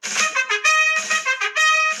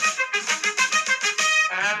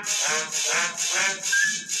Tonight,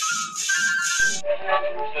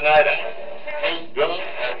 Bill,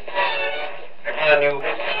 I got a new.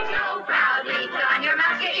 So proudly put on your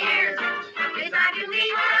mask and ears. It's time to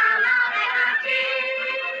meet our love and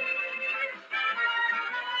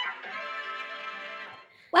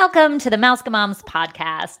Welcome to the Mouse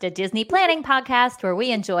podcast, a Disney planning podcast where we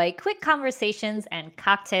enjoy quick conversations and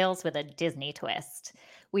cocktails with a Disney twist.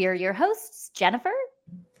 We are your hosts, Jennifer.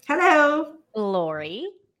 Hello. Lori.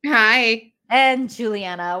 Hi. And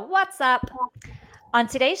Juliana. What's up? On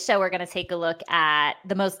today's show, we're going to take a look at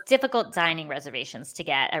the most difficult dining reservations to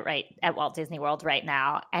get at Walt Disney World right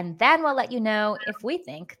now. And then we'll let you know if we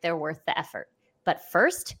think they're worth the effort. But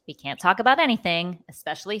first, we can't talk about anything,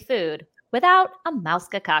 especially food, without a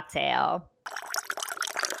Mouska cocktail.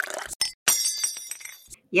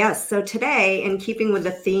 Yes, so today, in keeping with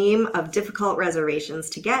the theme of difficult reservations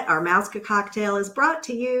to get, our Mouska cocktail is brought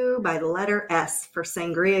to you by the letter S for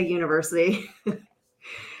Sangria University.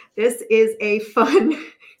 This is a fun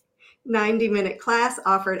 90-minute class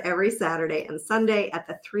offered every Saturday and Sunday at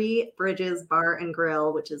the Three Bridges Bar and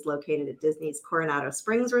Grill, which is located at Disney's Coronado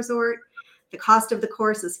Springs Resort. The cost of the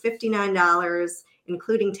course is $59,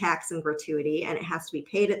 including tax and gratuity, and it has to be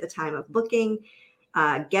paid at the time of booking.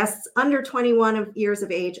 Guests under 21 years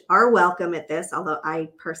of age are welcome at this, although I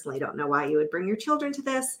personally don't know why you would bring your children to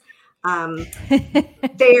this.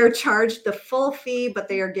 They are charged the full fee, but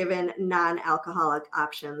they are given non-alcoholic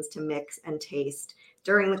options to mix and taste.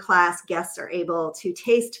 During the class, guests are able to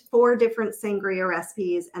taste 4 different sangria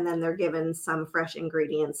recipes, and then they're given some fresh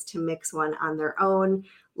ingredients to mix one on their own.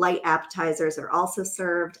 Light appetizers are also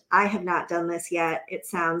served. I have not done this yet. It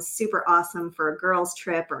sounds super awesome for a girls'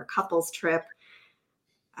 trip or a couples trip.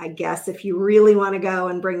 I guess if you really want to go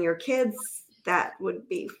and bring your kids, that would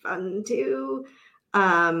be fun too.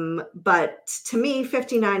 But to me,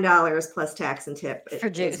 $59 plus tax and tip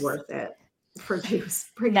is worth it for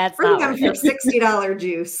juice. Bring them for $60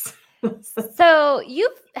 juice. So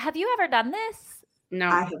have you ever done this? No,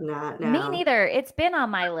 I have not. No. Me neither. It's been on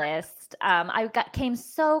my list. Came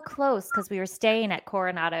so close because we were staying at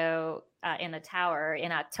Coronado in the tower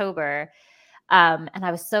in October. And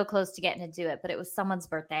I was so close to getting to do it, but it was someone's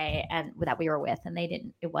birthday and that we were with, and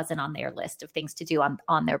it wasn't on their list of things to do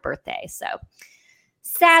on their birthday. So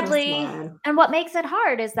sadly, and what makes it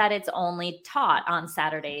hard is that it's only taught on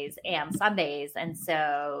Saturdays and Sundays. And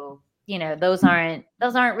so, those aren't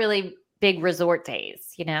really big resort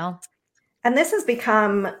days, And this has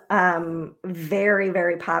become very,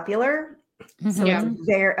 very popular. So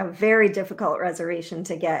it's a very difficult reservation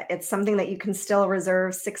to get. It's something that you can still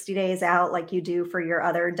reserve 60 days out like you do for your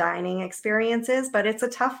other dining experiences, but it's a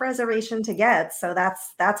tough reservation to get. So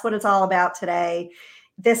that's what it's all about today.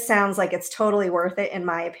 This sounds like it's totally worth it, in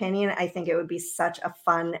my opinion. I think it would be such a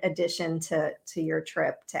fun addition to your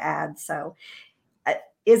trip to add. So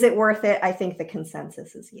is it worth it? I think the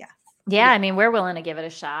consensus is yes. Yeah, I mean, we're willing to give it a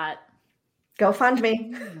shot. Go fund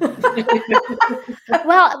me.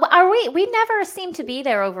 Well, we never seem to be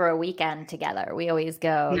there over a weekend together. We always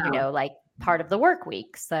go, like part of the work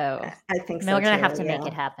week. So I think so. We're going to have to make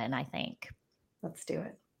it happen, I think. Let's do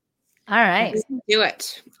it. All right. Let's do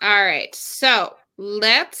it. All right. So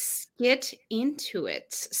let's get into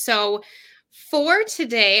it. So for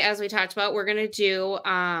today, as we talked about, we're going to do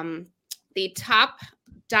the top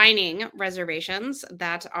dining reservations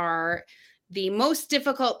that are the most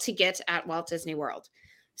difficult to get at Walt Disney World.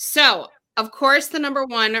 So, of course, the number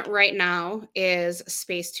one right now is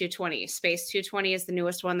Space 220. Space 220 is the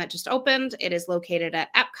newest one that just opened. It is located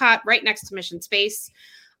at Epcot, right next to Mission Space.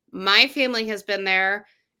 My family has been there.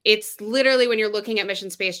 It's literally when you're looking at Mission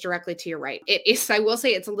Space directly to your right. It is, I will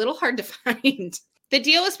say, it's a little hard to find. The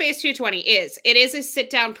deal with Space 220 is it is a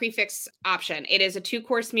sit-down prefix option. It is a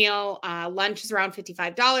 2-course meal. Lunch is around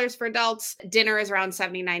 $55 for adults. Dinner is around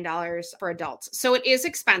 $79 for adults. So it is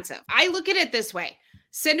expensive. I look at it this way.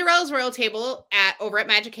 Cinderella's Royal Table over at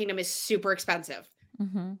Magic Kingdom is super expensive.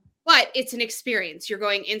 Mm-hmm. But it's an experience. You're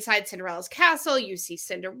going inside Cinderella's castle. You see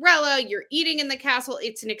Cinderella. You're eating in the castle.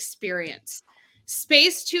 It's an experience.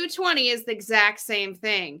 Space 220 is the exact same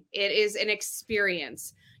thing. It is an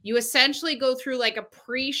experience. You essentially go through like a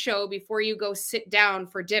pre-show before you go sit down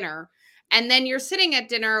for dinner. And then you're sitting at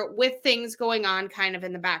dinner with things going on kind of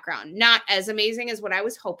in the background. Not as amazing as what I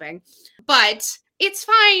was hoping, but it's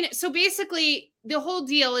fine. So basically, the whole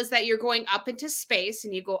deal is that you're going up into space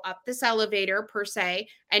and you go up this elevator per se,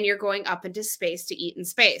 and you're going up into space to eat in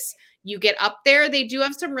space. You get up there. They do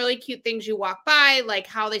have some really cute things you walk by, like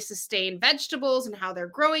how they sustain vegetables and how they're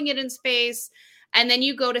growing it in space. And then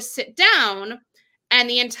you go to sit down. And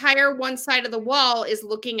the entire one side of the wall is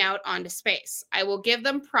looking out onto space. I will give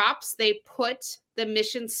them props. They put the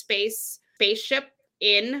mission spaceship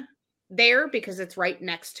in there because it's right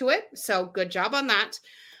next to it. So good job on that.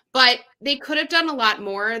 But they could have done a lot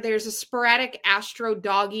more. There's a sporadic astro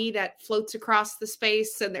doggy that floats across the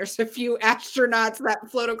space, and there's a few astronauts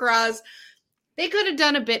that float across. They could have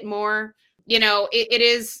done a bit more. You know, it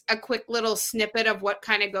is a quick little snippet of what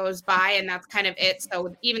kind of goes by, and that's kind of it.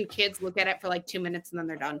 So even kids look at it for like 2 minutes and then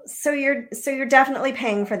they're done. So you're definitely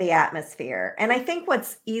paying for the atmosphere. And I think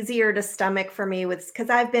what's easier to stomach for me was because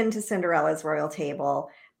I've been to Cinderella's Royal Table,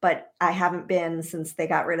 but I haven't been since they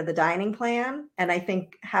got rid of the dining plan. And I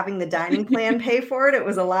think having the dining plan pay for it, it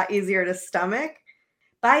was a lot easier to stomach.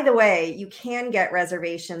 By the way, you can get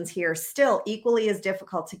reservations here, still equally as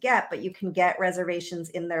difficult to get, but you can get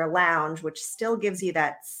reservations in their lounge, which still gives you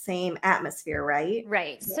that same atmosphere, right?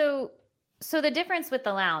 Right. So the difference with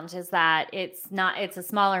the lounge is that it's a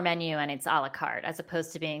smaller menu and it's a la carte as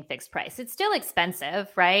opposed to being fixed price. It's still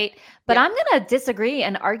expensive, right? But I'm going to disagree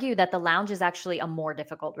and argue that the lounge is actually a more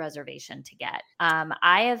difficult reservation to get.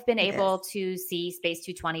 I have been able to see Space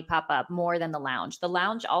 220 pop up more than the lounge. The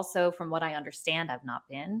lounge also, from what I understand, I've not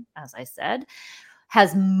been, as I said,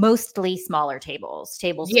 has mostly smaller tables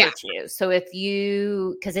for two. So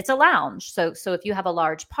because it's a lounge. So if you have a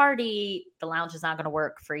large party, the lounge is not going to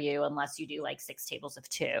work for you unless you do like 6 tables of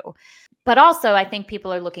 2. But also I think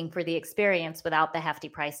people are looking for the experience without the hefty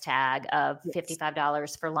price tag of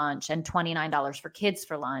 $55 for lunch and $29 for kids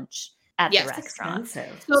for lunch at the restaurant.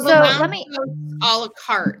 Expensive. So the lounge goes a la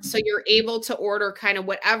carte. So you're able to order kind of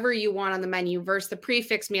whatever you want on the menu versus the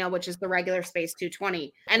prefix meal, which is the regular Space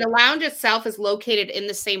 220. And the lounge itself is located in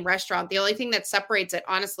the same restaurant. The only thing that separates it,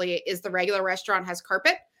 honestly, is the regular restaurant has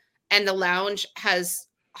carpet and the lounge has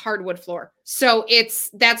hardwood floor. So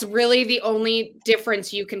that's really the only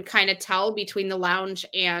difference you can kind of tell between the lounge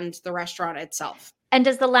and the restaurant itself. And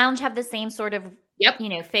does the lounge have the same sort of,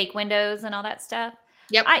 fake windows and all that stuff?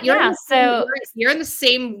 Yep. So you're in the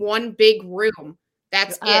same one big room.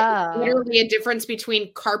 That's it. Literally a difference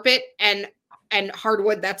between carpet and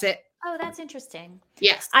hardwood. That's it. Oh, that's interesting.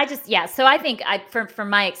 Yes. So I think from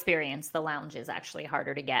my experience, the lounge is actually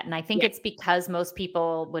harder to get. And I think it's because most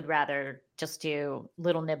people would rather just do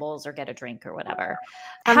little nibbles or get a drink or whatever.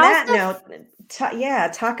 On that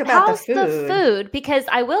note, talk about the food. The food, because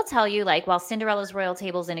I will tell you, like, while Cinderella's Royal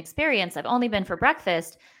Table's an experience, I've only been for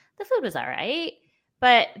breakfast. The food was all right.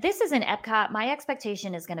 But this is in Epcot. My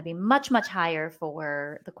expectation is going to be much, much higher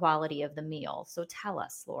for the quality of the meal. So tell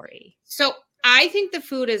us, Lori. So I think the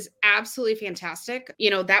food is absolutely fantastic. You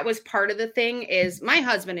know, that was part of the thing is my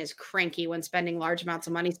husband is cranky when spending large amounts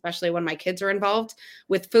of money, especially when my kids are involved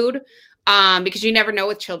with food, because you never know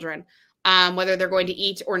with children. Whether they're going to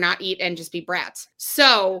eat or not eat and just be brats.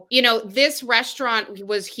 So, you know, this restaurant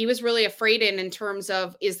he was really afraid in terms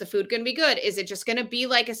of, is the food going to be good? Is it just going to be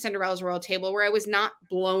like a Cinderella's Royal Table, where I was not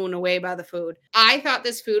blown away by the food? I thought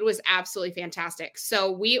this food was absolutely fantastic.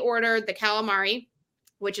 So we ordered the calamari,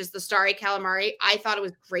 which is the starry calamari. I thought it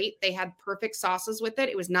was great. They had perfect sauces with it.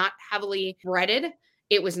 It was not heavily breaded.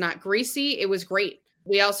 It was not greasy. It was great.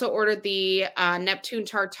 We also ordered the Neptune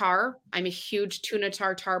tartare. I'm a huge tuna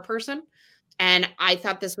tartare person, and I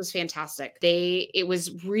thought this was fantastic. It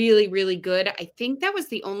was really, really good. I think that was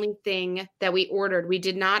the only thing that we ordered. We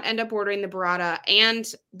did not end up ordering the burrata,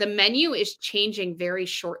 and the menu is changing very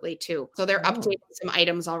shortly too. So they're updating some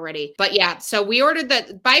items already. But yeah, so we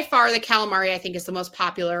ordered by far the calamari, I think, is the most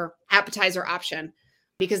popular appetizer option,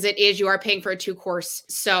 because you are paying for a 2-course.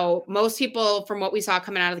 So most people, from what we saw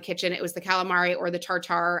coming out of the kitchen, it was the calamari or the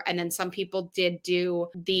tartare. And then some people did do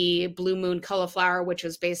the Blue Moon cauliflower, which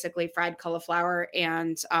was basically fried cauliflower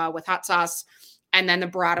and with hot sauce. And then the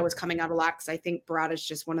burrata was coming out a lot, because I think burrata is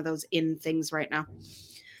just one of those in things right now.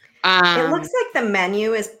 It looks like the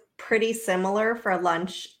menu is pretty similar for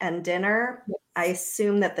lunch and dinner. I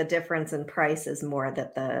assume that the difference in price is more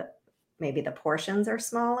that maybe the portions are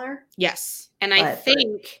smaller. Yes. And I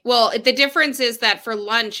think, the difference is that for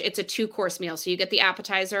lunch, it's a 2-course meal. So you get the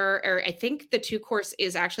appetizer, or I think the 2-course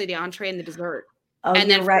is actually the entree and the dessert. Oh, and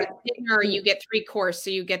then right. For dinner, you get 3-course.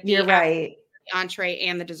 So you get the entree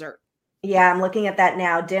and the dessert. Yeah, I'm looking at that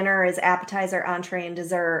now. Dinner is appetizer, entree, and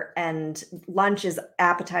dessert, and lunch is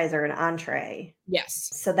appetizer and entree.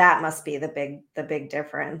 Yes. So that must be the big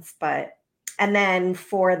difference. And then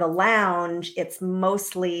for the lounge, it's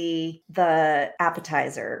mostly the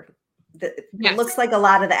appetizer. It looks like a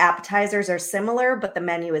lot of the appetizers are similar, but the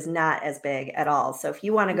menu is not as big at all. So if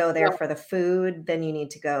you want to go there for the food, then you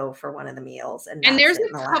need to go for one of the meals. And there's a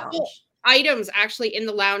couple. items actually in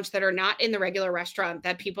the lounge that are not in the regular restaurant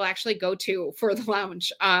that people actually go to for the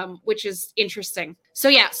lounge, which is interesting. So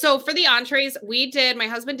yeah, so for the entrees, my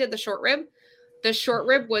husband did the short rib. The short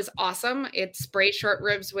rib was awesome. It's braised short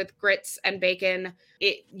ribs with grits and bacon.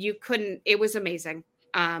 It was amazing.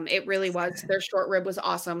 It really was. Their short rib was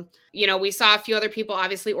awesome. You know, we saw a few other people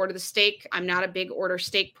obviously order the steak. I'm not a big order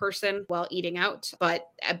steak person while eating out, but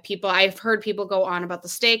I've heard people go on about the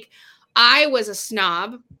steak. I was a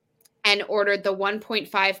snob and ordered the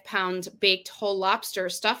 1.5 pound baked whole lobster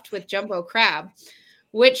stuffed with jumbo crab,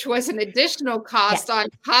 which was an additional cost on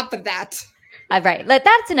top of that. Right.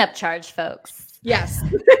 That's an upcharge, folks. Yes.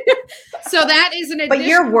 So that is an additional. But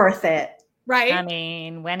you're worth it. Right. I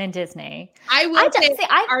mean, when in Disney. I will say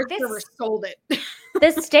our this- server sold it.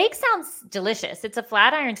 The steak sounds delicious. It's a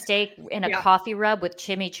flat iron steak in a coffee rub with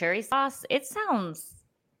chimichurri sauce. It sounds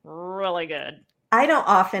really good. I don't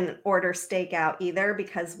often order steak out either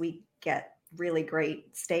because we get really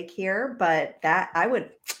great steak here, but that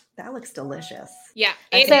looks delicious. Yeah.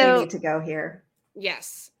 I think we need to go here.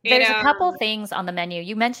 Yes. There's a couple things on the menu.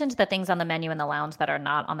 You mentioned the things on the menu in the lounge that are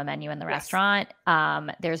not on the menu in the restaurant.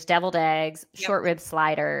 There's deviled eggs, short rib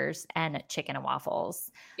sliders, and chicken and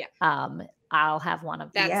waffles. Yeah. I'll have one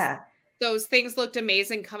of these. Those things looked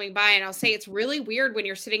amazing coming by. And I'll say it's really weird when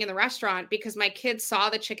you're sitting in the restaurant because my kids saw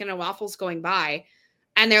the chicken and waffles going by.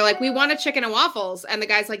 And they're like, we want a chicken and waffles. And the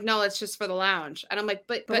guy's like, no, it's just for the lounge. And I'm like,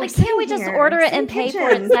 but can't we just order it and pay for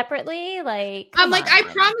it separately? I'm like, I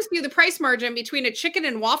promise you the price margin between a chicken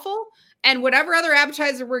and waffle and whatever other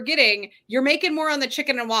appetizer we're getting, you're making more on the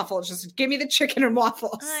chicken and waffles. Just give me the chicken and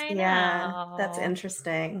waffles. I know. Yeah, that's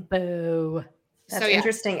interesting. Boo. That's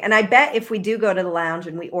interesting. And I bet if we do go to the lounge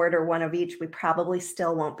and we order one of each, we probably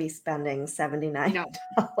still won't be spending $79.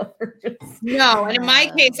 No. And in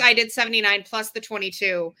my case, I did 79 plus the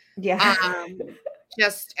 22. Yeah.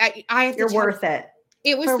 I have You're worth it.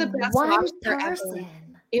 It was the best lobster person. ever.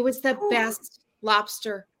 It was the best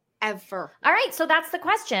lobster ever. All right. So that's the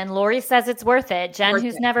question. Lori says it's worth it. Jen,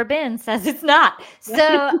 who's never been, says it's not.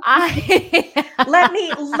 So let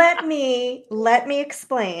me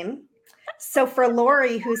explain. So for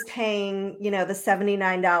Lori, who's paying, the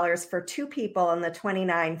 $79 for 2 people and the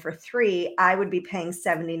 $29 for 3, I would be paying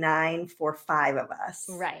 $79 for 5 of us.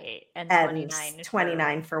 Right. And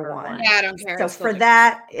 $29 for 1. Yeah, I don't care. So for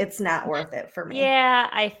that, it's not worth it for me. Yeah,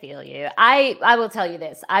 I feel you. I will tell you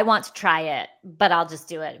this. I want to try it, but I'll just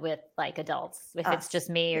do it with like adults. If it's just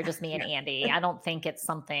me or just me and Andy. I don't think it's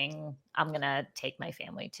something I'm going to take my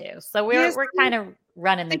family to. So we're kind of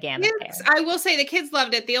running the gamut there. I will say the kids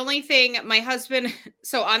loved it. The only thing my husband,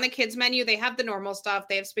 so on the kids menu, they have the normal stuff.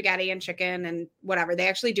 They have spaghetti and chicken and whatever. They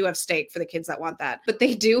actually do have steak for the kids that want that, but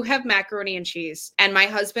they do have macaroni and cheese. And my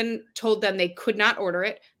husband told them they could not order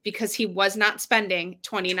it because he was not spending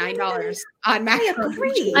 $29 on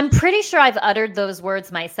macaroni. I'm pretty sure I've uttered those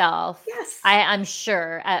words myself. Yes. I'm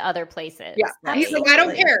sure at other places. Yeah. He's like, I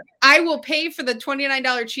don't care. I will pay for the $29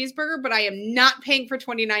 cheeseburger, but I am not paying for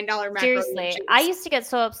 $29 macaroni. Seriously. I used to get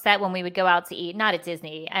so upset when we would go out to eat, not at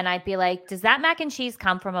Disney. And I'd be like, does that mac and cheese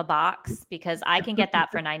come from a box? Because I can get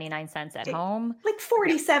that for 99 cents at home. Like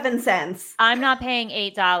 47 cents. I'm not paying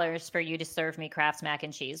 $8 for you to serve me Kraft's mac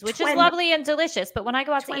and cheese, which is lovely and delicious. But when I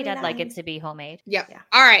go out to eat, I'd like it to be homemade. Yep. Yeah.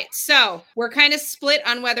 All right. So we're kind of split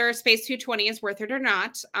on whether Space 220 is worth it or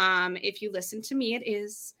not. If you listen to me, it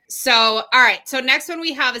is. So, all right. So next one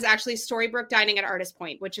we have is actually Storybrooke Dining at Artist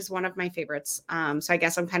Point, which is one of my favorites. So I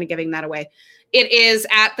guess I'm kind of giving that away. It is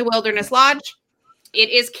at the Wilderness Lodge. It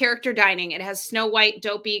is character dining. It has Snow White,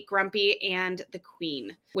 Dopey, Grumpy, and the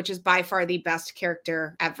Queen, which is by far the best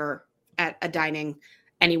character ever at a dining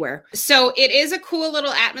anywhere. So it is a cool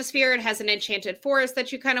little atmosphere. It has an enchanted forest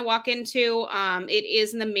that you kind of walk into. It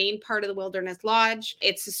is in the main part of the Wilderness Lodge.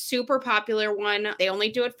 It's a super popular one. They only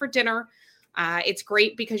do it for dinner. It's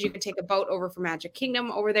great because you can take a boat over from Magic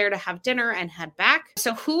Kingdom over there to have dinner and head back.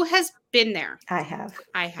 So who has been there? I have.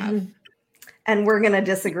 And we're going to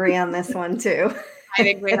disagree on this one too. I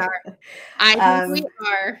think we are. I think we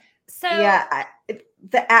are. So yeah,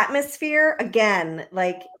 the atmosphere, again,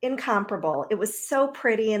 like incomparable. It was so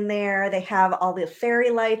pretty in there. They have all the fairy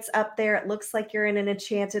lights up there. It looks like you're in an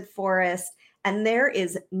enchanted forest. And there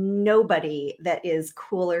is nobody that is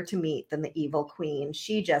cooler to meet than the Evil Queen.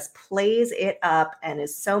 She just plays it up and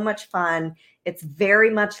is so much fun. It's very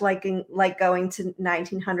much like going to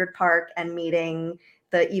 1900 Park and meeting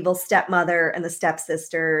the evil stepmother and the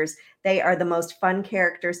stepsisters. They are the most fun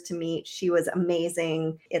characters to meet. She was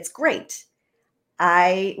amazing. It's great.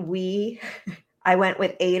 I went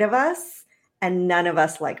with 8 of us and none of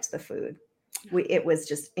us liked the food. It was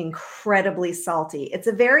just incredibly salty. It's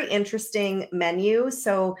a very interesting menu.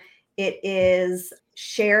 So it is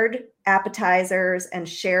shared appetizers and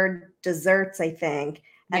shared desserts, I think.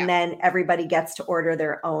 And then everybody gets to order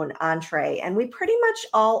their own entree. And we pretty much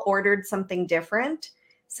all ordered something different.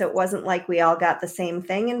 So it wasn't like we all got the same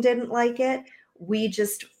thing and didn't like it. We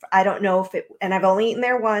just, I don't know if it, and I've only eaten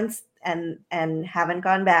there once and haven't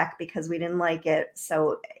gone back because we didn't like it.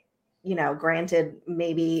 So, you know, granted,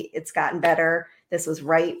 maybe it's gotten better. This was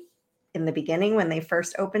right in the beginning when they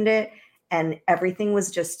first opened it. And everything was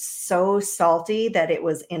just so salty that it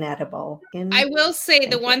was inedible. I will say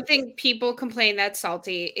the one thing people complain that's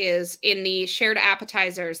salty is in the shared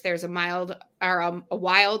appetizers, there's a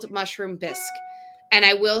wild mushroom bisque. And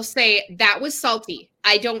I will say that was salty.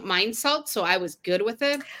 I don't mind salt, so I was good with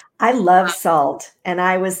it. I love salt. And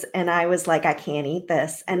I was like, I can't eat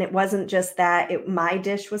this. And it wasn't just that. My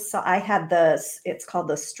dish was I had it's called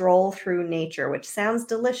the Stroll Through Nature, which sounds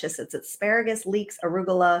delicious. It's asparagus, leeks,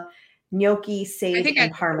 arugula, gnocchi, sage,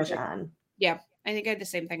 and Parmesan. Yeah, I think I had the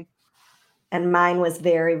same thing. And mine was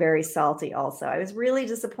very, very salty also. I was really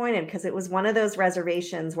disappointed because it was one of those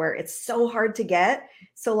reservations where it's so hard to get.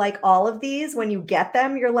 So like all of these, when you get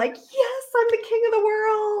them, you're like, yes, I'm the king of the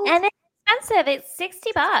world. And it's expensive.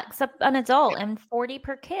 It's $60 an adult and $40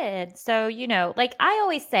 per kid. So, you know, like I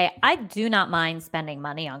always say, I do not mind spending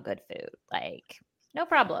money on good food. Like, no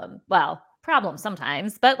problem. Well, problem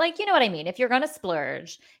sometimes, but like, you know what I mean? If you're going to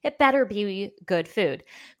splurge, it better be good food.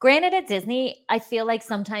 Granted, at Disney, I feel like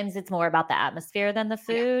sometimes it's more about the atmosphere than the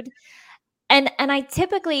food. Yeah. And I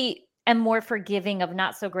typically am more forgiving of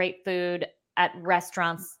not so great food at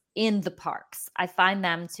restaurants in the parks. I find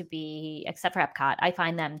them to be, except for Epcot, I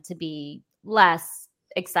find them to be less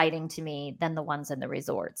exciting to me than the ones in the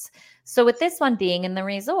resorts. So with this one being in the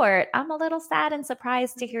resort, I'm a little sad and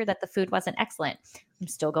surprised to hear that the food wasn't excellent. I'm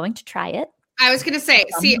still going to try it. I was going to say,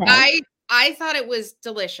 I thought it was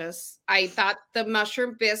delicious. I thought the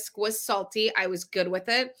mushroom bisque was salty. I was good with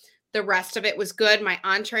it. The rest of it was good. My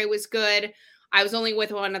entree was good. I was only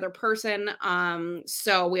with one other person.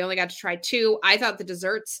 So we only got to try 2. I thought the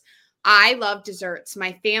desserts, I love desserts.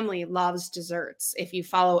 My family loves desserts. If you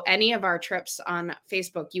follow any of our trips on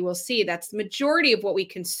Facebook, you will see that's the majority of what we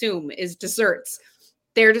consume is desserts.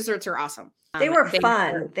 Their desserts are awesome. They were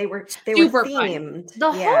fun. They were themed. Fun.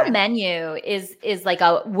 The whole menu is like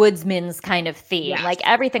a woodsman's kind of theme. Yes. Like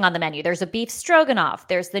everything on the menu. There's a beef stroganoff.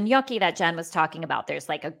 There's the gnocchi that Jen was talking about. There's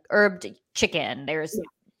like a herbed chicken. There's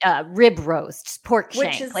rib roast, pork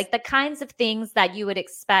shank, like the kinds of things that you would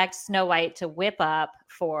expect Snow White to whip up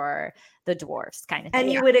for the dwarfs kind of thing.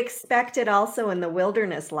 And you would expect it also in the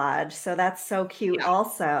Wilderness Lodge. So that's so cute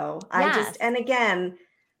also. Yes. And again,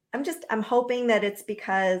 I'm hoping that it's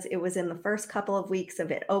because it was in the first couple of weeks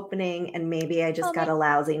of it opening and maybe I just got a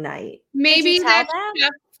lousy night. Maybe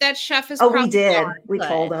that chef is we did. We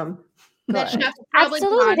told him. That chef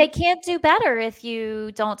absolutely gone. They can't do better if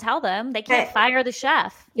you don't tell them. They can't fire the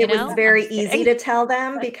chef. It was very easy to tell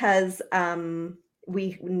them because none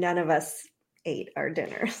of us ate our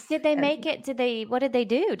dinners. Did they make it? What did they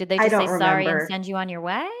do? Did they just say sorry and send you on your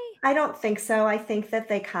way? I don't think so. I think that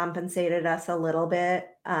they compensated us a little bit.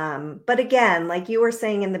 But again, like you were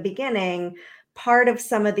saying in the beginning, part of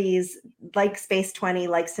some of these, like Space 20,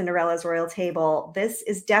 like Cinderella's Royal Table, this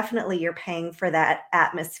is definitely you're paying for that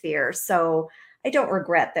atmosphere. So I don't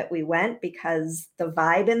regret that we went because the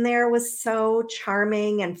vibe in there was so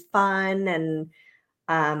charming and fun.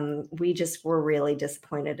 And we just were really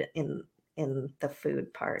disappointed in the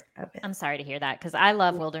food part of it. I'm sorry to hear that because I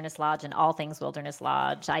love Wilderness Lodge and all things Wilderness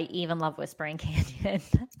Lodge. I even love Whispering Canyon.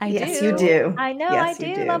 Yes, you do. I know yes,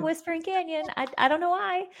 I do love Whispering Canyon. I don't know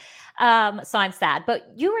why. So I'm sad. But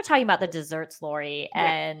you were talking about the desserts, Lori.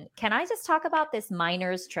 And can I just talk about this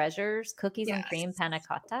Miner's Treasures cookies and cream panna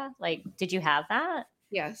cotta? Like, did you have that?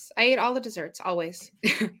 Yes. I ate all the desserts always.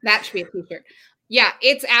 That should be a t-shirt. Yeah,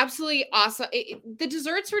 it's absolutely awesome. The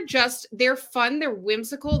desserts are they're fun. They're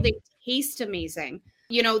whimsical. They taste amazing.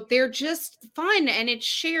 You know, they're just fun and it's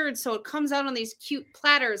shared. So it comes out on these cute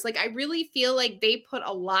platters. Like, I really feel like they put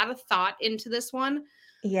a lot of thought into this one.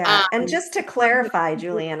 Yeah. And just to clarify,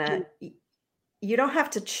 Juliana, you don't have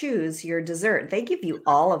to choose your dessert. They give you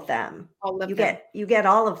all of them. You get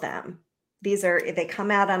all of them. They come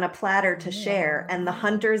out on a platter to share, and the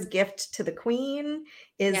hunter's gift to the queen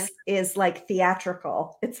is like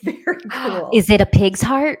theatrical. It's very cool. Is it a pig's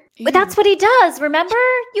heart? But that's what he does. Remember?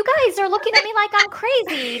 You guys are looking at me like I'm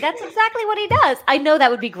crazy. That's exactly what he does. I know that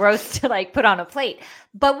would be gross to like put on a plate,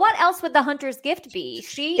 but what else would the hunter's gift be?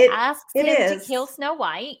 She asks him to kill Snow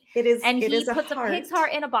White. It is, and he puts a pig's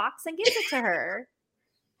heart in a box and gives it to her.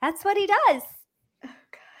 That's what he does.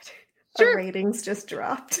 Sure. Our ratings just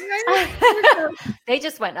dropped. They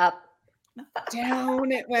just went up.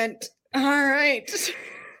 Down it went. All right.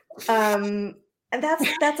 And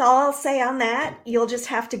that's all I'll say on that. You'll just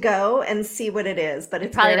have to go and see what it is. But It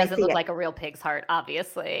it's probably very doesn't look like a real pig's heart,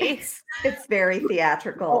 obviously. it's very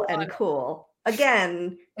theatrical and cool.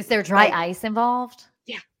 Again, Is there dry like- ice involved?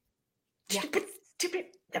 Yeah.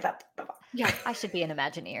 Yeah, I should be an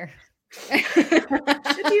Imagineer.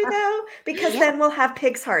 Should you though? Because then we'll have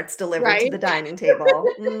pig's hearts delivered to Right. the dining table.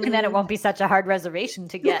 And then it won't be such a hard reservation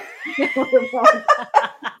to get.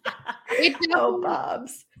 It's Oh,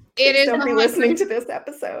 Bobs. It is Don't be 100%. listening to this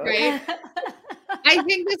episode. Right. I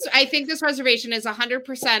think this reservation is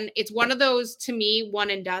 100%. It's one of those, to me, one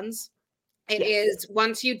and dones. It is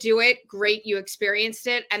once you do it, great, you experienced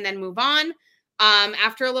it, and then move on.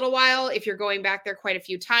 After a little while, if you're going back there quite a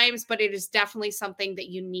few times, but it is definitely something that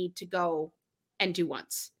you need to go and do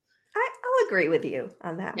once. I'll agree with you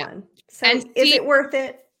on that Yeah. one. So And is see- it worth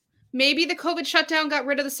it? Maybe the COVID shutdown got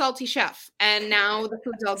rid of the salty chef, and now the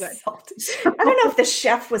food's all good. Salty. I don't know if the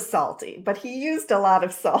chef was salty, but he used a lot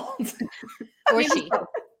of salt. Or she.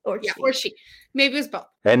 Or she. Maybe it was both.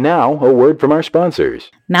 And now, a word from our sponsors.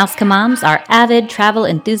 Mouska Moms are avid travel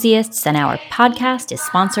enthusiasts, and our podcast is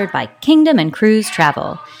sponsored by Kingdom and Cruise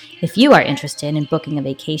Travel. If you are interested in booking a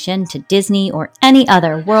vacation to Disney or any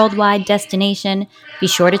other worldwide destination, be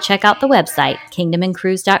sure to check out the website,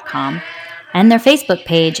 kingdomandcruise.com, and their Facebook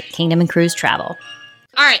page, Kingdom and Cruise Travel.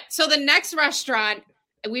 All right. So the next restaurant,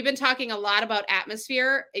 we've been talking a lot about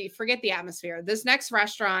atmosphere. You forget the atmosphere. This next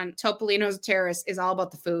restaurant, Topolino's Terrace, is all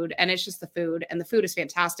about the food, and it's just the food, and the food is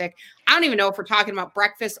fantastic. I don't even know if we're talking about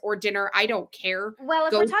breakfast or dinner. I don't care. Well,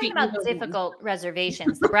 if Go we're to talking about Eagles. difficult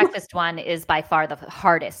reservations, the breakfast one is by far the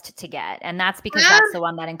hardest to get. And that's because that's the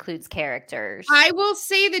one that includes characters. I will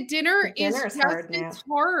say the dinner The is dinner's just hard, it's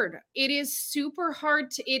hard. It is super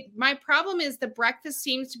hard to it. My problem is the breakfast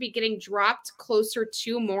seems to be getting dropped closer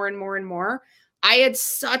to more and more and more. I had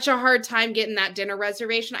such a hard time getting that dinner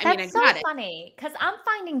reservation. I That's mean, I so got it. funny because I'm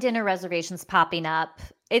finding dinner reservations popping up.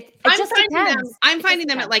 It I'm just finding them. depends. I'm It finding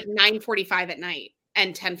just them at depends. like 9:45 at night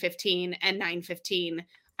and 10:15 and 9:15.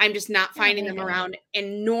 I'm just not finding them really? around a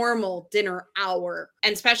normal dinner hour.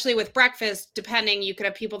 And especially with breakfast, depending, you could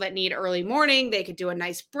have people that need early morning. They could do a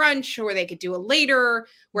nice brunch or they could do a later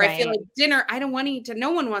where I feel Right. like dinner, I don't want to eat, no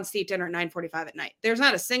one wants to eat dinner at 9:45 at night. There's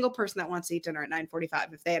not a single person that wants to eat dinner at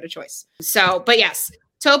 9:45 if they had a choice. So, but yes,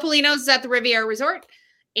 Topolino's is at the Riviera Resort.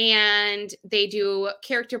 And they do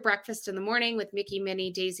character breakfast in the morning with Mickey, Minnie,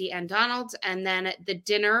 Daisy, and Donald. And then the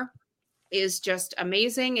dinner is just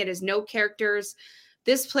amazing. It is no characters.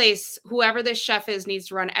 This place, whoever this chef is, needs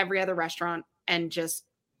to run every other restaurant and just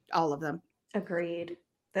all of them. Agreed.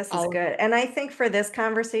 This is All- good. And I think for this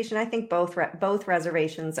conversation, I think both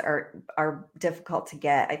reservations are difficult to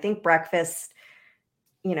get. I think breakfast,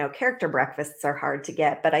 character breakfasts are hard to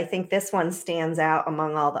get, but I think this one stands out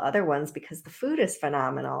among all the other ones because the food is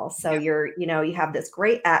phenomenal. So you have this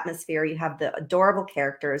great atmosphere, you have the adorable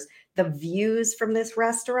characters, the views from this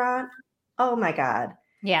restaurant. Oh my God.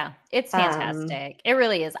 Yeah, it's fantastic. It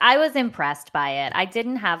really is. I was impressed by it. I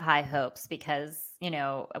didn't have high hopes because,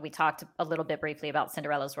 we talked a little bit briefly about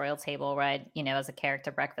Cinderella's Royal Table, right? As a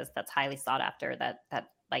character breakfast that's highly sought after, that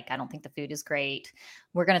I don't think the food is great.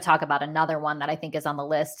 We're going to talk about another one that I think is on the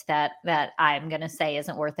list that I'm going to say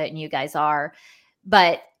isn't worth it, and you guys are.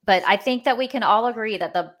 But I think that we can all agree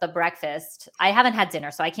that the breakfast, I haven't had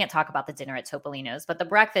dinner, so I can't talk about the dinner at Topolino's, but the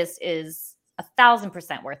breakfast is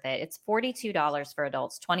 1,000% worth it. It's $42 for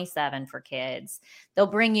adults, $27 for kids. They'll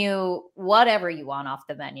bring you whatever you want off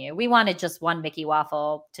the menu. We wanted just one Mickey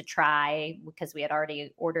waffle to try because we had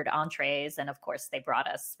already ordered entrees. And of course they brought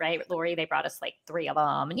us, right, Lori? They brought us like 3 of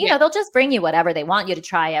them. And, they'll just bring you whatever. They want you to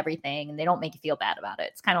try everything and they don't make you feel bad about it.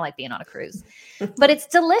 It's kind of like being on a cruise, but it's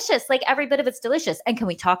delicious. Like every bit of it's delicious. And can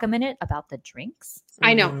we talk a minute about the drinks?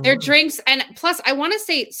 I know their drinks. And plus I want to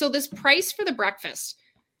say, so this price for the breakfast,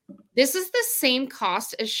 this is the same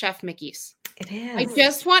cost as Chef Mickey's. It is. I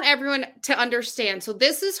just want everyone to understand. So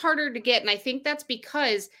this is harder to get. And I think that's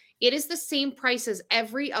because it is the same price as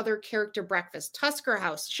every other character breakfast, Tusker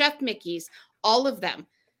House, Chef Mickey's, all of them.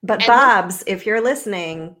 But And- Bob's, if you're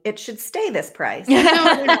listening, it should stay this price. No,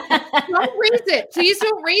 don't raise it. Please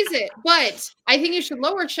don't raise it. But I think you should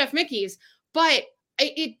lower Chef Mickey's. But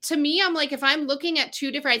it to me, I'm like, if I'm looking at two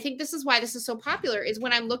different, I think this is why this is so popular, is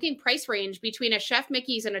when I'm looking price range between a Chef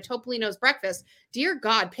Mickey's and a Topolino's breakfast, dear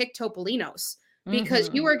God, pick Topolino's because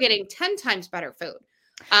you are getting 10 times better food.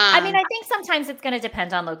 I mean, I think sometimes it's going to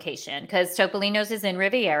depend on location because Topolino's is in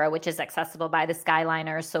Riviera, which is accessible by the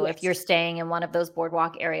Skyliner. So if you're staying in one of those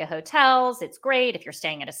boardwalk area hotels, it's great. If you're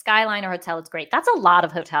staying at a Skyliner hotel, it's great. That's a lot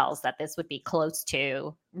of hotels that this would be close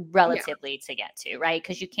to relatively to get to, right?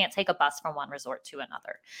 Because you can't take a bus from one resort to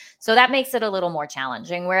another. So that makes it a little more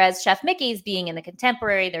challenging. Whereas Chef Mickey's being in the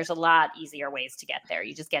Contemporary, there's a lot easier ways to get there.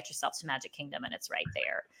 You just get yourself to Magic Kingdom and it's right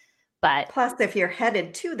there. But plus, if you're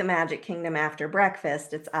headed to the Magic Kingdom after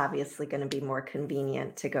breakfast, it's obviously going to be more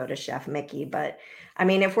convenient to go to Chef Mickey. But I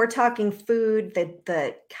mean, if we're talking food,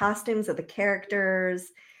 the costumes of the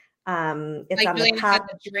characters, it's on the top.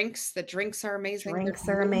 The drinks are amazing. Drinks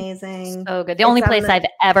are amazing. So good. The only place I've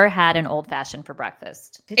ever had an old fashioned for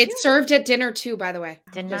breakfast. It's served at dinner too, by the way.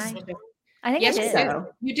 Didn't I? I think yes, I did. So.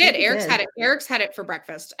 You did. Eric's had it. Eric's had it for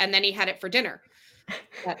breakfast, and then he had it for dinner.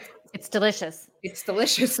 It's delicious. It's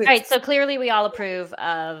delicious. All right, so clearly we all approve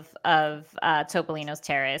of Topolino's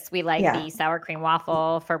Terrace. We like the sour cream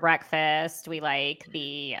waffle for breakfast. We like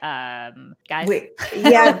the guys.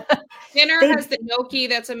 Dinner has the gnocchi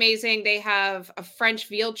that's amazing. They have a French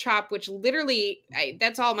veal chop, which literally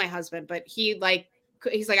that's all my husband, but he's like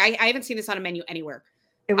I haven't seen this on a menu anywhere.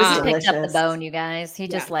 It was he delicious. picked up the bone, you guys. He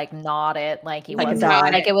just like gnawed it like he was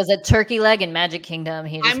like it was a turkey leg in Magic Kingdom.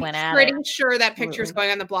 He just went at it. I'm pretty sure that picture's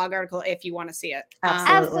going on the blog article if you want to see it.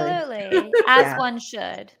 Absolutely. As one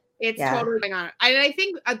should. It's totally going on. And I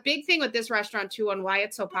think a big thing with this restaurant too, and why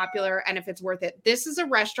it's so popular and if it's worth it, this is a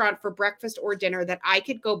restaurant for breakfast or dinner that I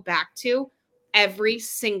could go back to every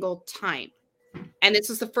single time. And this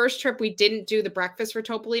was the first trip we didn't do the breakfast for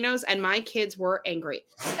Topolino's, and my kids were angry,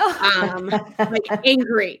 like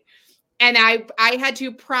angry. And I had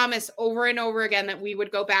to promise over and over again that we would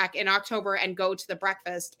go back in October and go to the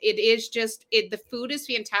breakfast. It is just the food is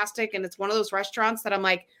fantastic, and it's one of those restaurants that I'm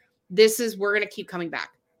like, we're gonna keep coming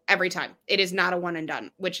back every time. It is not a one and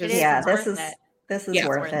done, which is this is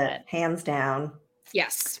worth it, hands down.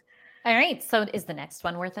 Yes. All right. So is the next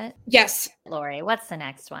one worth it? Yes. Lori, what's the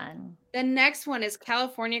next one? The next one is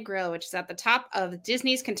California Grill, which is at the top of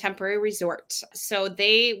Disney's Contemporary Resort. So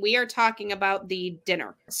we are talking about the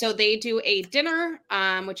dinner. So they do a dinner,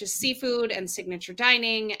 which is seafood and signature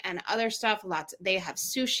dining and other stuff. They have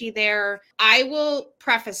sushi there. I will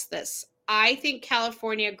preface this. I think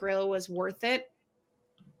California Grill was worth it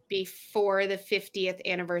before the 50th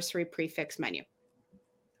anniversary prefix menu.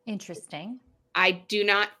 Interesting. I do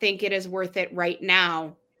not think it is worth it right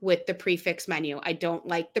now with the prefix menu. I don't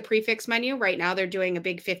like the prefix menu. Right now they're doing a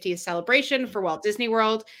big 50th celebration for Walt Disney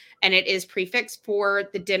World, and it is prefixed for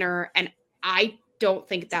the dinner. And I don't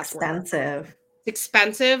think that's expensive. Worth it. It's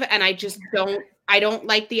expensive, and I just don't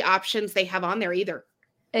like the options they have on there either.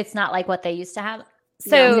 It's not like what they used to have.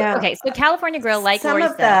 So, okay. So California Grill, like some Lori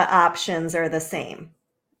of said, the options are the same.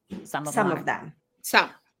 Some of them.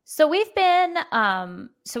 So we've been,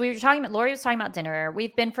 so we were talking about, Lori was talking about dinner.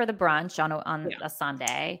 We've been for the brunch on a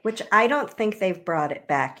Sunday. Which I don't think they've brought it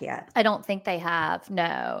back yet. I don't think they have.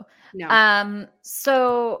 No.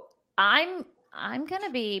 So I'm going to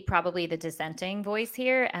be probably the dissenting voice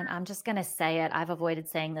here. And I'm just going to say it. I've avoided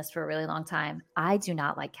saying this for a really long time. I do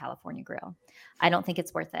not like California Grill. I don't think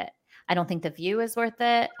it's worth it. I don't think the view is worth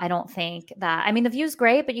it. I don't think that, I mean, the view's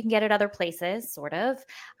great, but you can get it other places, sort of.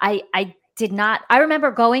 I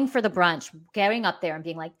remember going for the brunch, getting up there and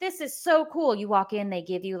being like, this is so cool. You walk in, they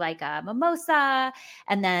give you like a mimosa,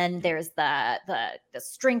 and then there's the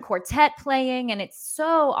string quartet playing, and it's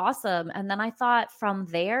so awesome. And then I thought from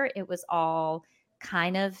there, it was all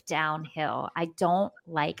kind of downhill. I don't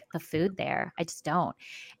like the food there. I just don't.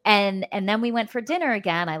 And then we went for dinner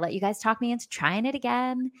again. I let you guys talk me into trying it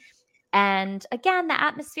again. And again, the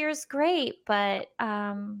atmosphere is great, but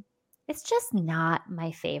it's just not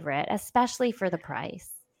my favorite, especially for the price.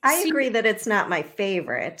 I agree that it's not my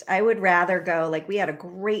favorite. I would rather go, like, we had a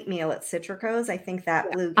great meal at Citrico's. I think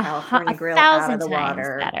that blew California Grill out of the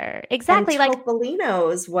water. Better. Exactly. And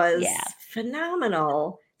Topolino's was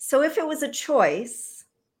phenomenal. So if it was a choice,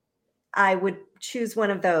 I would choose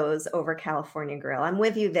one of those over California Grill. I'm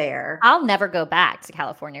with you there. I'll never go back to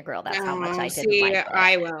California Grill. That's how much I didn't like it.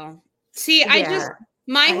 I will. See,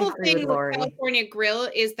 my whole thing with California Grill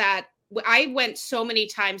is that I went so many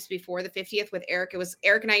times before the 50th with Eric. It was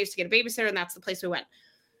Eric and I used to get a babysitter, and that's the place we went.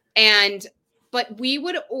 But we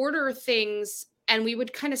would order things and we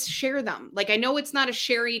would kind of share them. Like, I know it's not a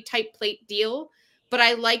sherry type plate deal, but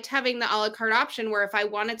I liked having the a la carte option where if I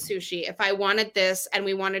wanted sushi, if I wanted this, and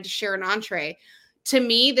we wanted to share an entree, to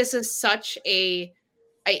me, this is such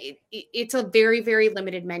it's a very, very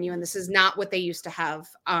limited menu, and this is not what they used to have.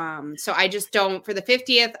 So I just don't, for the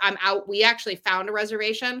 50th, I'm out. We actually found a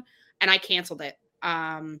reservation and I canceled it.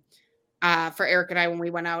 for Eric and I when we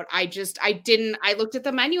went out. I looked at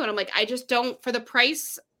the menu and I'm like, I just don't, for the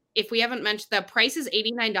price. If we haven't mentioned, the price is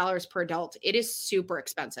 $89 per adult. It is super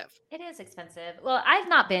expensive. It is expensive. Well, I've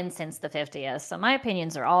not been since the 50th, so my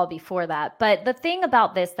opinions are all before that. But the thing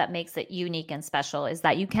about this that makes it unique and special is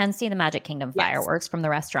that you can see the Magic Kingdom fireworks from the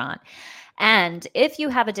restaurant. And if you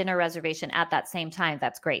have a dinner reservation at that same time,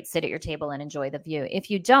 that's great. Sit at your table and enjoy the view. If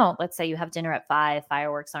you don't, let's say you have dinner at 5,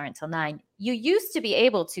 fireworks aren't until 9, you used to be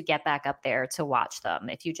able to get back up there to watch them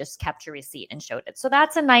if you just kept your receipt and showed it. So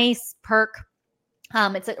that's a nice perk.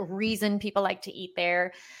 It's a reason people like to eat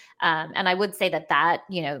there. And I would say that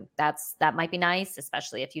might be nice,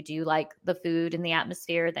 especially if you do like the food and the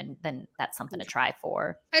atmosphere, then that's something to try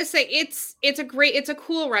for. I say it's a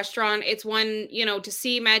cool restaurant. It's one, to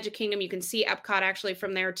see Magic Kingdom, you can see Epcot actually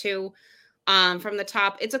from there too, from the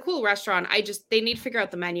top. It's a cool restaurant. They need to figure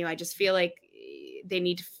out the menu. I just feel like they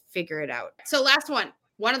need to figure it out. So last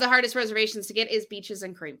one of the hardest reservations to get is Beaches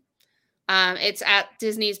and Cream. It's at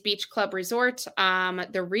Disney's Beach Club Resort.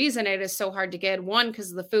 The reason it is so hard to get, 1,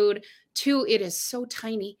 because of the food. 2, it is so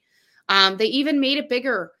tiny. They even made it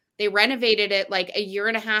bigger. They renovated it like a year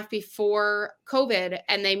and a half before COVID,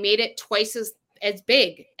 and they made it twice as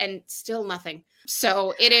big, and still nothing.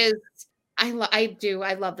 So it is.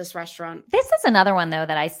 I love this restaurant. This is another one though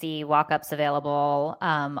that I see walk-ups available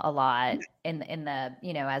a lot in the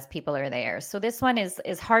as people are there. So this one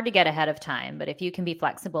is hard to get ahead of time, but if you can be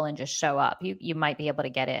flexible and just show up, you might be able to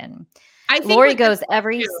get in. I think Lori goes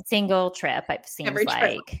every single trip. It seems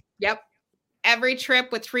trip. Yep, every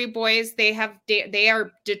trip with 3 boys. They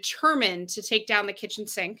are determined to take down the kitchen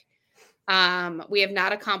sink. We have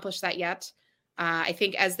not accomplished that yet. I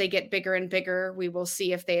think as they get bigger and bigger, we will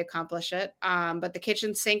see if they accomplish it. But the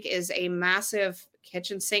kitchen sink is a massive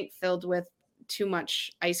kitchen sink filled with too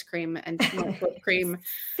much ice cream and too much whipped cream.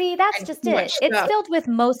 See, that's just it. It's filled with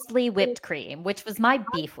mostly whipped cream, which was my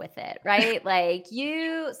beef with it, right?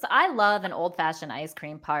 So I love an old-fashioned ice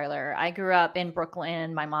cream parlor. I grew up in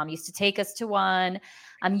Brooklyn. My mom used to take us to one.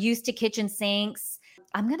 I'm used to kitchen sinks.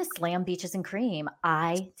 I'm going to slam Beaches and Cream.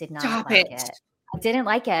 I did not like it. I didn't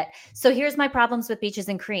like it. So here's my problems with Beaches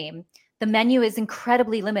and Cream. The menu is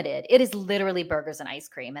incredibly limited. It is literally burgers and ice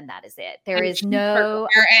cream, and that is it. There is no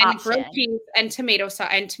and grilled cheese and tomato sauce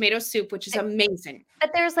and tomato soup, which is amazing.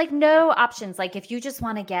 But there's no options. If you just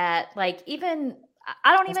want to get even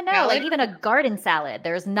I don't even know, even a garden salad.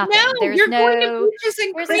 There's nothing. No,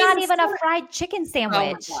 there's not even a fried chicken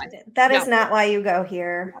sandwich. That is not why you go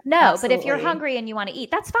here. No, Absolutely. But if you're hungry and you want to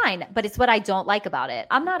eat, that's fine. But it's what I don't like about it.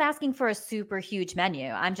 I'm not asking for a super huge menu.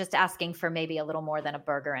 I'm just asking for maybe a little more than a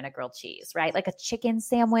burger and a grilled cheese, right? Like a chicken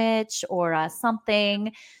sandwich or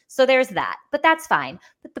something. So there's that, but that's fine.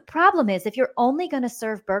 But the problem is if you're only going to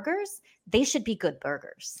serve burgers, they should be good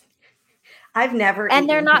burgers. I've never and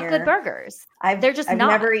they're not here. Good burgers. I've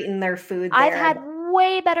never eaten their food there. I've had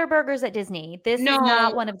way better burgers at Disney. This is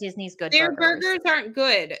not one of Disney's good burgers. Their burgers aren't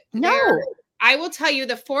good. No. I will tell you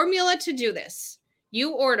the formula to do this.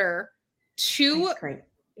 You order 2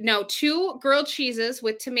 grilled cheeses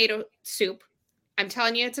with tomato soup. I'm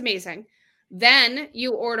telling you, it's amazing. Then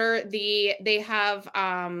you order they have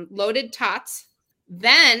loaded tots.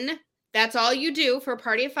 Then that's all you do for a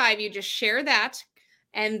party of 5. You just share that.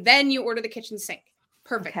 And then you order the kitchen sink.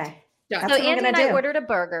 Perfect. Okay. Done. So Andy and I ordered a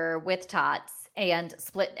burger with tots and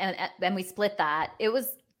we split that. It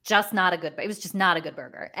was just not a good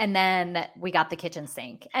burger. And then we got the kitchen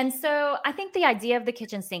sink. And so I think the idea of the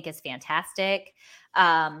kitchen sink is fantastic.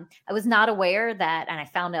 I was not aware that, and I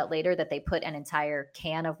found out later that they put an entire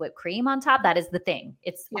can of whipped cream on top. That is the thing.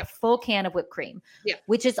 It's a full can of whipped cream,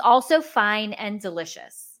 which is also fine and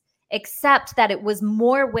delicious. Except that it was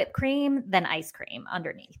more whipped cream than ice cream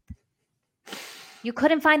underneath. You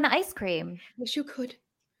couldn't find the ice cream. Wish you could.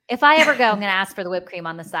 If I ever go, I'm going to ask for the whipped cream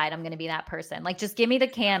on the side. I'm going to be that person. Just give me the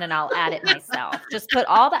can and I'll add it myself. Just put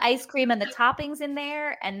all the ice cream and the toppings in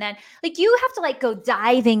there. And then you have to go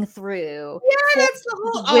diving through. Yeah, that's the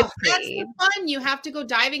whole, that's the fun. You have to go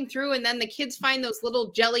diving through and then the kids find those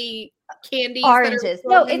little jelly candies. Oranges.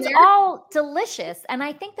 No, it's all delicious. And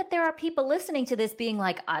I think that there are people listening to this being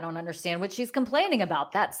like, I don't understand what she's complaining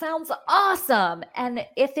about. That sounds awesome. And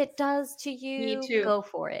if it does to you, go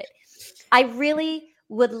for it. I really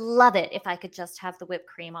would love it if I could just have the whipped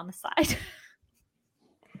cream on the side.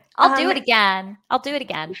 I'll do it again.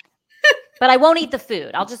 But I won't eat the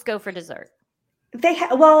food. I'll just go for dessert.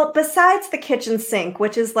 Besides the kitchen sink,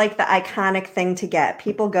 which is the iconic thing to get,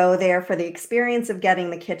 people go there for the experience of getting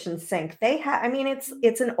the kitchen sink.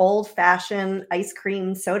 It's an old fashioned ice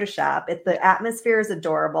cream soda shop. The atmosphere is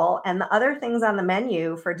adorable. And the other things on the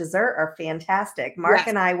menu for dessert are fantastic. Mark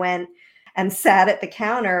and I went and sat at the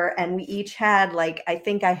counter, and we each had like, I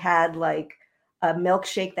think I had like a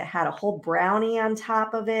milkshake that had a whole brownie on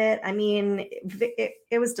top of it. I mean,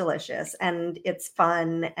 it was delicious, and it's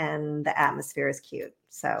fun, and the atmosphere is cute.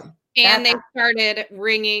 So, and they started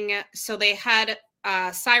ringing. So they had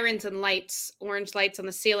sirens and lights, orange lights on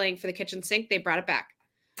the ceiling for the kitchen sink. They brought it back.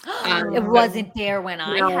 It wasn't there when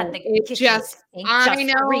I had the kitchen sink I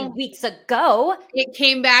know 3 weeks ago. It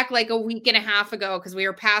came back like a week and a half ago because we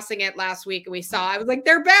were passing it last week and we saw. I was like,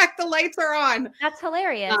 "They're back! The lights are on." That's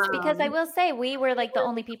hilarious because I will say we were like the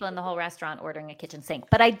only people in the whole restaurant ordering a kitchen sink.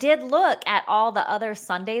 But I did look at all the other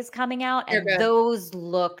sundaes coming out, and those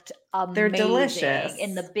looked amazing. They're delicious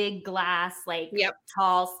in the big glass, like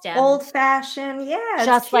tall stem, old fashioned, yeah,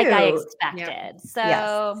 just like I cute. expected. So.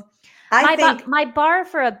 Yes. My bar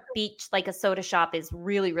for a beach, like a soda shop, is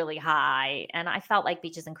really, really high. And I felt like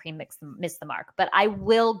Beaches and Cream missed the mark. But I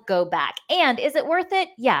will go back. And is it worth it?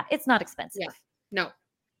 Yeah, it's not expensive. Yeah. No.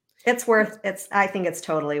 It's worth it. I think it's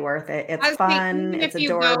totally worth it. It's fun. It's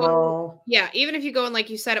adorable. Even if you go and, like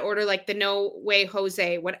you said, order like the No Way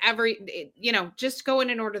Jose, whatever, just go in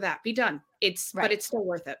and order that. Be done. But it's still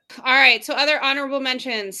worth it. All right. So other honorable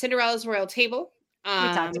mentions, Cinderella's Royal Table. We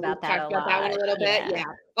talked about that that one a little bit. Yeah.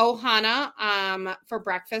 Ohana for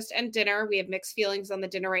breakfast and dinner. We have mixed feelings on the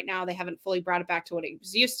dinner right now. They haven't fully brought it back to what it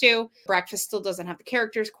was used to. Breakfast still doesn't have the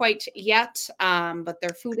characters quite yet, but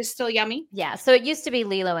their food is still yummy. Yeah. So it used to be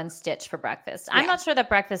Lilo and Stitch for breakfast. I'm not sure that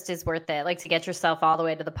breakfast is worth it, like to get yourself all the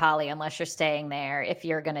way to the Poly unless you're staying there if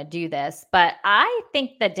you're going to do this. But I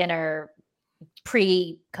think the dinner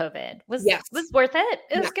pre-COVID was worth it.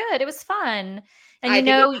 It was good. It was fun.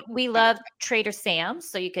 And we love Trader Sam's,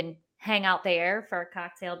 so you can hang out there for a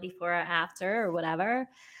cocktail before or after or whatever.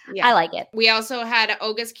 Yeah. I like it. We also had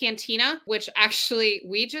Oga's Cantina, which actually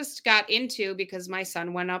we just got into because my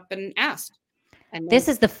son went up and asked. And this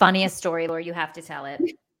is the funniest story, Laura. You have to tell it.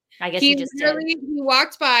 I guess you just did. He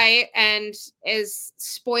walked by and, as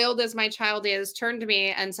spoiled as my child is, turned to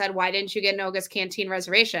me and said, "Why didn't you get an Oga's Canteen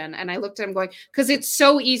reservation?" And I looked at him going, "Because it's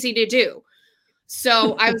so easy to do."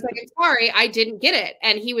 So I was like, "I'm sorry, I didn't get it."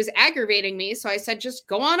 And he was aggravating me. So I said, "Just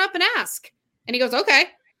go on up and ask." And he goes, "Okay."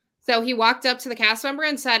 So he walked up to the cast member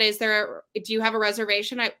and said, do you have a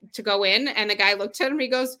reservation to go in? And the guy looked at him and he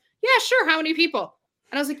goes, "Yeah, sure. How many people?"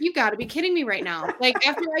 And I was like, "You got to be kidding me right now." Like,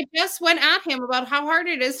 after I just went at him about how hard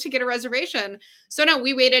it is to get a reservation. So no,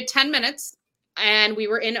 we waited 10 minutes and we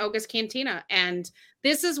were in Oga's Cantina. And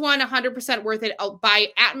this is 100% worth it by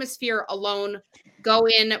atmosphere alone. Go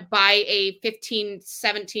in, buy a $15,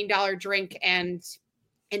 $17 drink and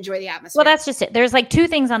enjoy the atmosphere. Well, that's just it. There's like two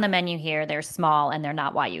things on the menu here. They're small and they're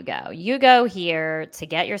not why you go. You go here to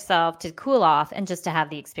get yourself to cool off and just to have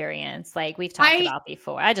the experience like we've talked about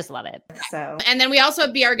before. I just love it. So, and then we also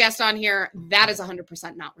have Be Our Guest on here. That is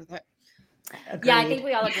 100% not worth it. Agreed. Yeah, I think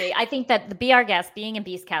we all agree. I think that the Be Our Guest being in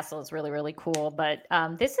Beast Castle is really, really cool. But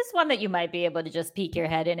this is one that you might be able to just peek your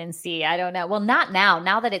head in and see. I don't know. Well, not now.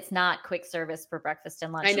 Now that it's not quick service for breakfast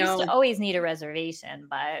and lunch. I know. You used to always need a reservation,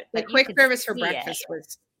 but the quick service for breakfast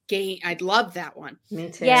was game. I'd love that one. Me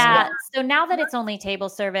too. Yeah. So now that it's only table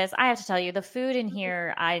service, I have to tell you, the food in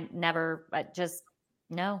here, just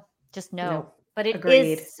no. Nope. But it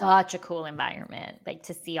Agreed. is such a cool environment, like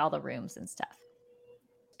to see all the rooms and stuff.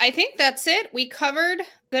 I think that's it. We covered a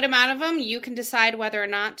good amount of them. You can decide whether or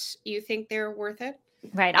not you think they're worth it.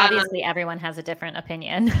 Right. Obviously, everyone has a different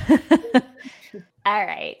opinion. All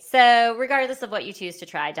right. So regardless of what you choose to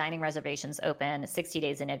try, dining reservations open 60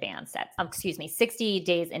 days in advance. 60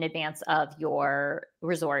 days in advance of your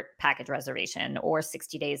resort package reservation or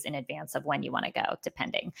 60 days in advance of when you want to go,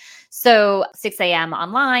 depending. So 6 a.m.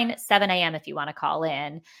 online, 7 a.m. if you want to call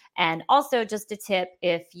in. And also just a tip,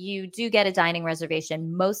 if you do get a dining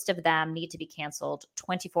reservation, most of them need to be canceled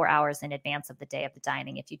 24 hours in advance of the day of the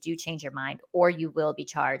dining. If you do change your mind, or you will be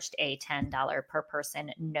charged a $10 per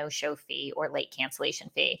person no-show fee or late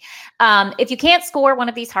cancellation fee. If you can't score one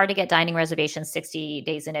of these hard to get dining reservations 60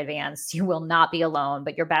 days in advance, you will not be alone.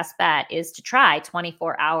 But your best bet is to try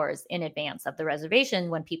 24 hours in advance of the reservation.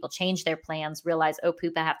 When people change their plans, realize, oh,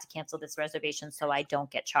 poop, I have to cancel this reservation so I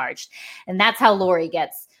don't get charged. And that's how Lori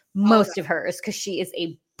gets most of hers, because she is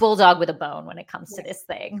a bulldog with a bone when it comes to this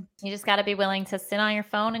thing. You just got to be willing to sit on your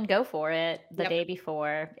phone and go for it the day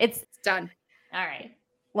before. It's done. All right.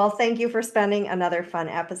 Well, thank you for spending another fun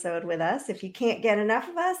episode with us. If you can't get enough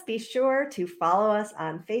of us, be sure to follow us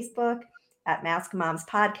on Facebook at Mask Moms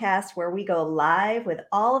Podcast, where we go live with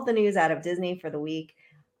all of the news out of Disney for the week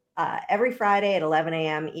every Friday at 11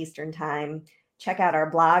 a.m. Eastern Time. Check out our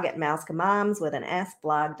blog at mousecamoms with an S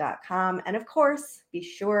blog.com. And of course, be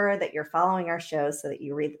sure that you're following our shows so that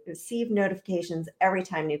you receive notifications every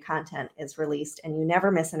time new content is released and you never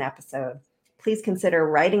miss an episode. Please consider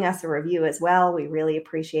writing us a review as well. We really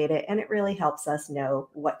appreciate it, and it really helps us know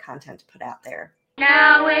what content to put out there.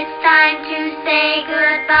 Now it's time to say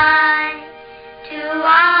goodbye to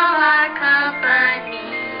all our company.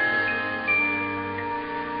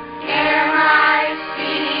 M-I-C.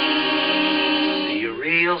 See you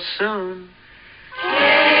real soon.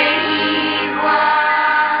 K-E-Y.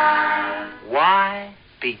 Why?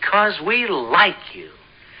 Because we like you.